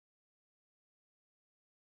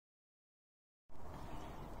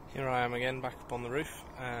Here I am again, back up on the roof,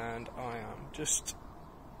 and I am just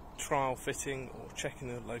trial fitting or checking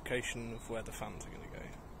the location of where the fans are going to go.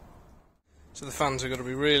 So the fans are going to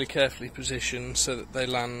be really carefully positioned so that they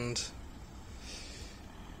land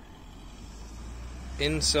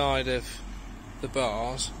inside of the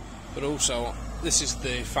bars, but also this is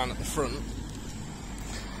the fan at the front,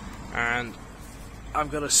 and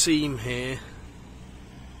I've got a seam here,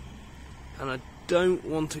 and I don't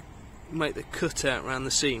want to make the cutout around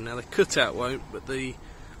the seam. Now the cutout won't, but the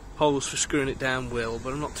holes for screwing it down will,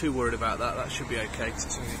 but I'm not too worried about that. That should be okay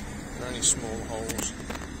because they're only small holes.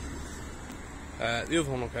 The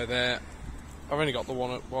other one will go there. I've only got the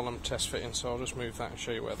one while I'm test fitting, so I'll just move that and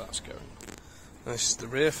show you where that's going. And this is the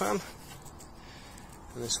rear fan,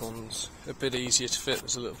 and this one's a bit easier to fit.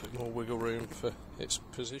 There's a little bit more wiggle room for its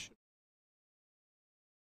position.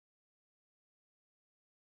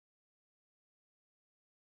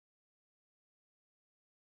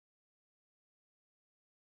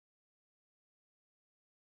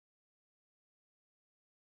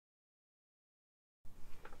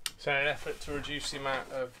 So in an effort to reduce the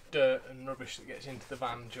amount of dirt and rubbish that gets into the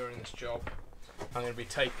van during this job, I'm going to be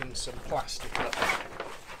taking some plastic up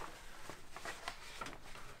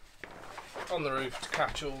on the roof to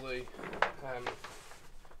catch all the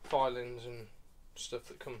filings and stuff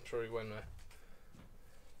that come through when I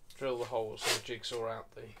drill the holes and jigsaw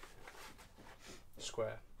out the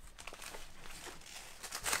square.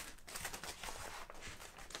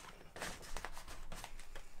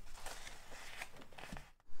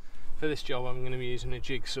 For this job I'm going to be using a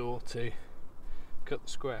jigsaw to cut the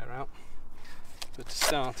square out, but to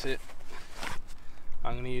start it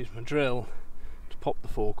I'm going to use my drill to pop the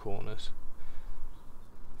four corners.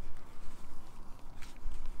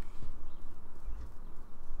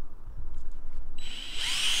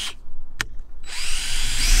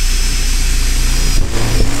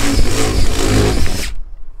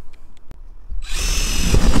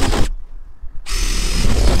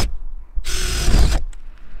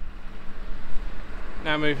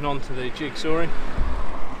 Now moving on to the jigsawing.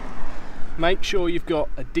 Make sure you've got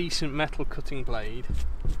a decent metal cutting blade.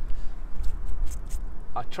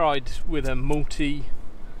 I tried with a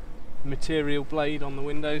multi-material blade on the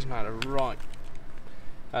windows and I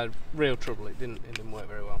had real trouble. It didn't work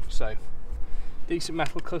very well. So decent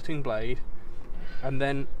metal cutting blade, and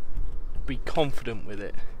then be confident with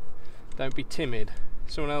it. Don't be timid.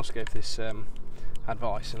 Someone else gave this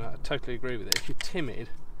advice and I totally agree with it. If you're timid,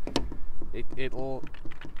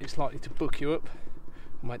 it's likely to book you up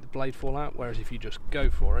and make the blade fall out, whereas if you just go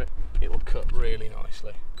for it, it will cut really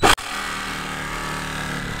nicely.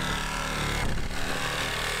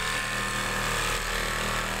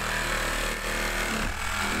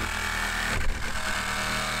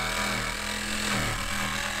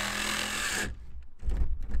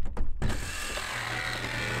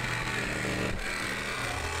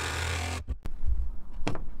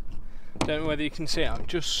 Don't know whether you can see it, I'm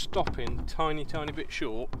just stopping tiny bit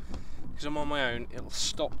short because I'm on my own. It'll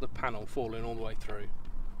stop the panel falling all the way through.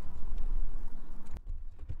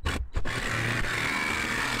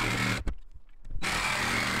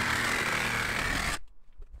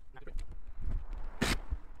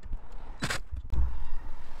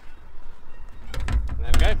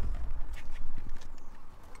 There we go.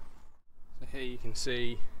 So here you can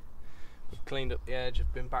see I've cleaned up the edge,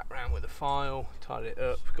 I've been back round with a file, tied it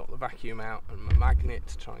up, got the vacuum out and my magnet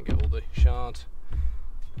to try and get all the shards.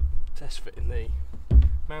 Test fitting the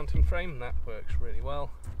mounting frame, and that works really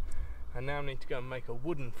well. I now need to go and make a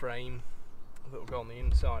wooden frame that will go on the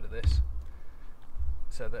inside of this,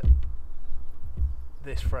 so that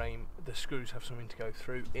this frame, the screws have something to go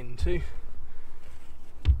through into.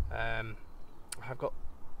 I've got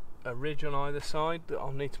a ridge on either side that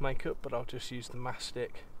I'll need to make up, but I'll just use the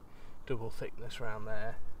mastic double thickness around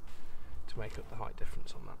there to make up the height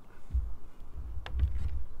difference on that.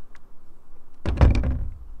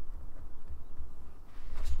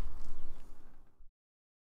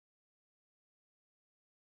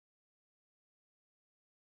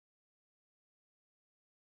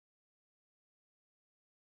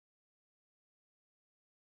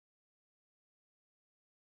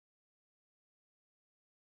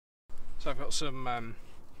 So I've got some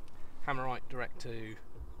Hammerite direct to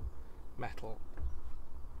metal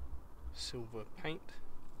silver paint,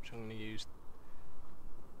 which I'm going to use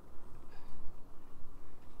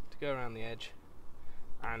to go around the edge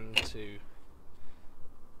and to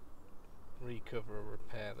recover a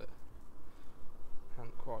repair that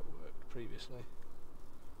hadn't quite worked previously.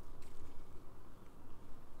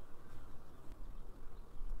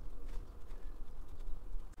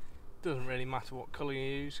 Doesn't really matter what colour you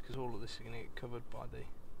use because all of this is going to get covered by the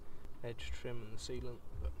edge trim and the sealant.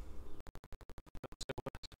 But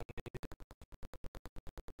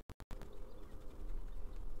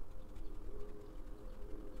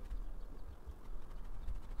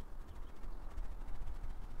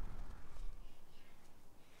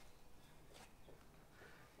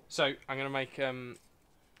so I'm going to make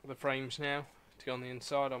the frames now to go on the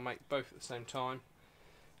inside. I'll make both at the same time.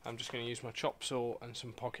 I'm just going to use my chop saw and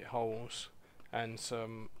some pocket holes and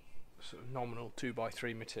some sort of nominal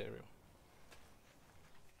 2x3 material.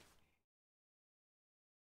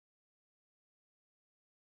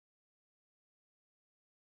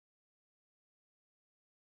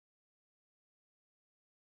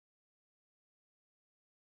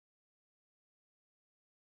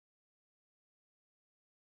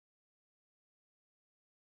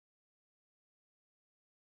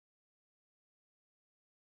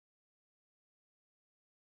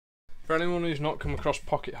 For anyone who's not come across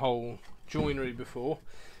pocket hole joinery before,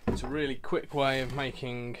 it's a really quick way of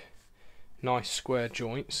making nice square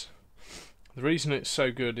joints. The reason it's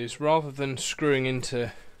so good is rather than screwing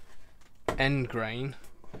into end grain,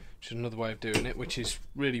 which is another way of doing it, which is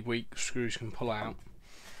really weak, screws can pull out,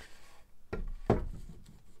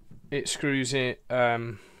 it screws it,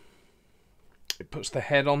 it puts the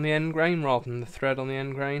head on the end grain rather than the thread on the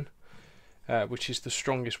end grain, which is the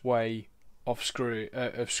strongest way of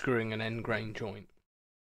screwing an end grain joint.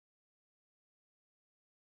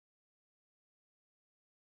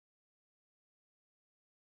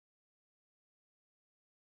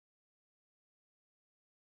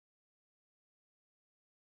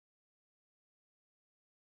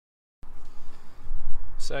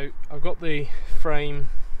 So I've got the frame,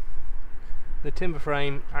 the timber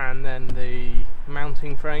frame, and then the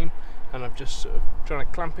mounting frame, and I'm just sort of trying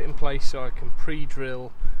to clamp it in place so I can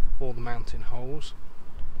pre-drill all the mounting holes.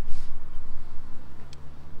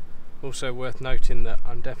 Also worth noting that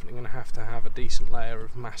I'm definitely going to have a decent layer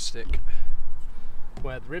of mastic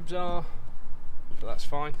where the ribs are, but that's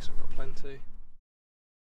fine because I've got plenty.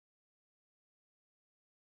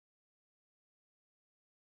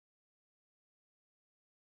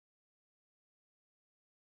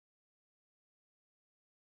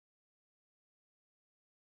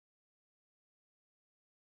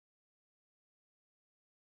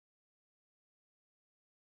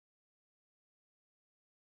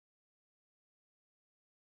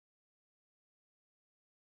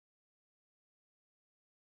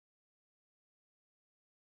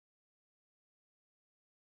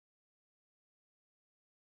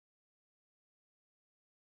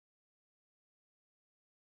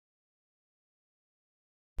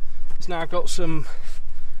 So now I've got some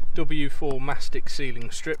W4 mastic sealing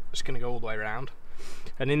strip that's going to go all the way around,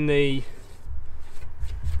 and in the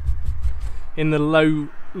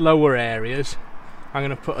lower areas I'm going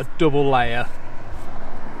to put a double layer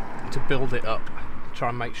to build it up, try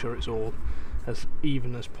and make sure it's all as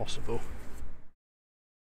even as possible.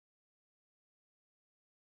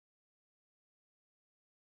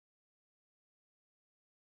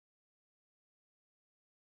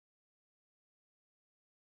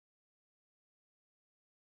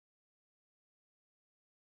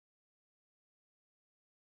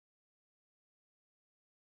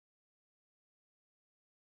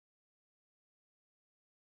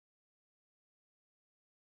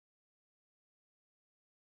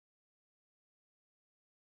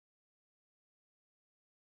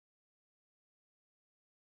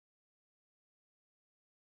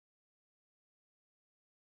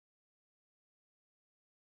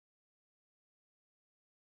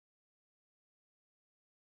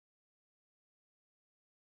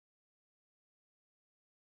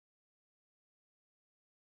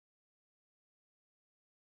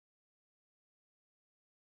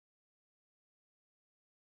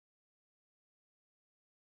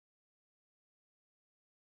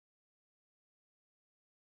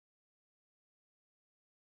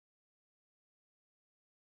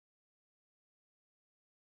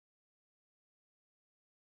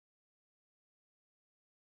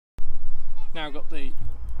 Now I've got the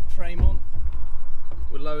frame on,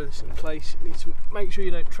 we'll lower this in place. You need to make sure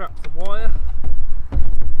you don't trap the wire.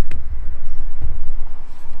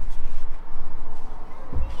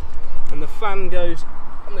 And the fan goes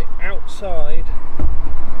on the outside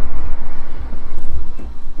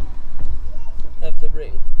of the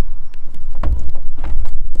ring.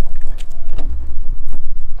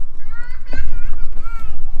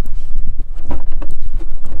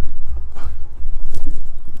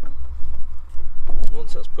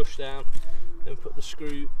 Once that's pushed down, then put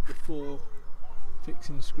the 4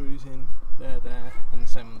 fixing screws in there, and the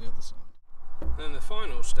same on the other side. And then the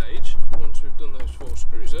final stage, once we've done those 4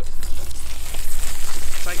 screws up,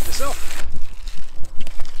 take this off.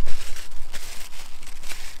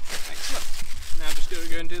 Excellent. Now just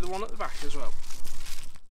go and do the one at the back as well.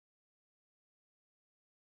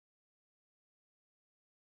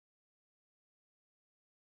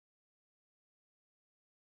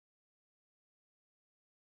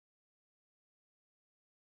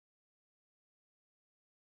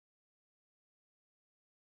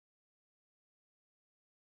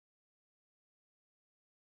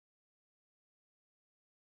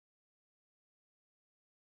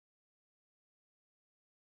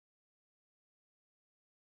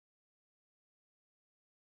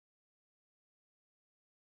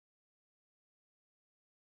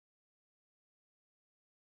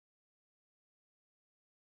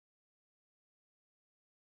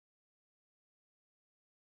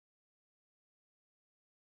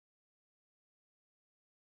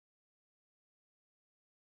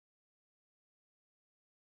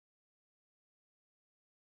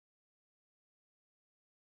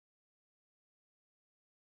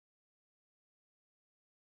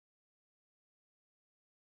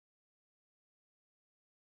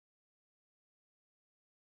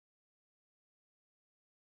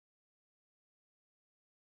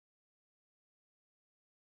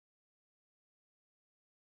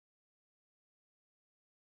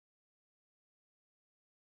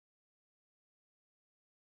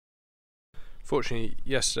 Fortunately,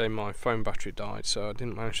 yesterday my phone battery died, so I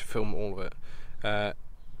didn't manage to film all of it.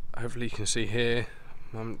 Hopefully you can see here,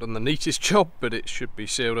 I haven't done the neatest job, but it should be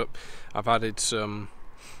sealed up. I've added some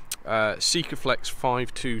Sikaflex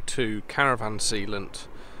 522 caravan sealant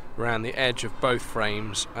around the edge of both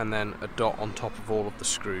frames, and then a dot on top of all of the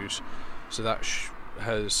screws. So that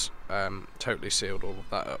has totally sealed all of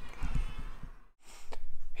that up.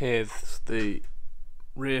 Here's the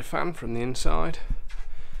rear fan from the inside.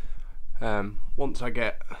 Once I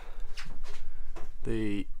get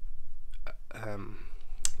the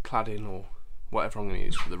cladding or whatever I'm going to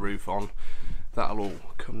use for the roof on, that'll all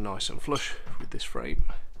come nice and flush with this frame.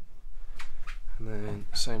 And then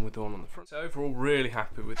same with the one on the front. So overall, really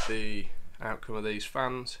happy with the outcome of these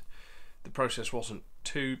fans. The process wasn't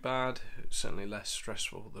too bad. It's certainly less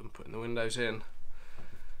stressful than putting the windows in.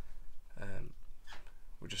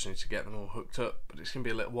 We just need to get them all hooked up, but it's going to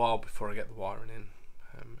be a little while before I get the wiring in.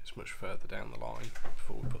 It's much further down the line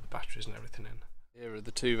before we put the batteries and everything in. Here are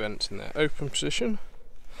the two vents in their open position.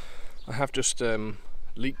 I have just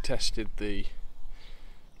leak tested the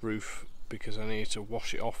roof because I need to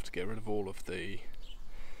wash it off to get rid of all of the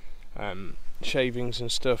shavings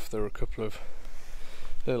and stuff. There are a couple of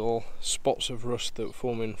little spots of rust that were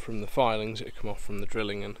forming from the filings that come off from the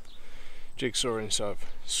drilling and jigsawing, so I've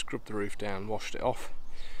scrubbed the roof down, washed it off,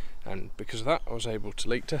 and because of that I was able to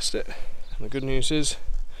leak test it. And the good news is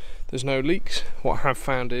there's no leaks. What I have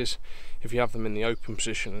found is if you have them in the open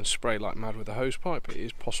position and spray like mad with a hose pipe, it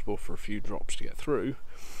is possible for a few drops to get through,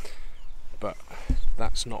 but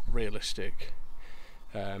that's not realistic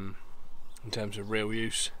in terms of real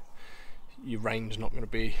use. Your rain's not going to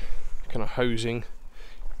be kind of hosing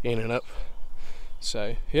in and up.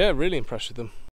 So yeah, really impressed with them.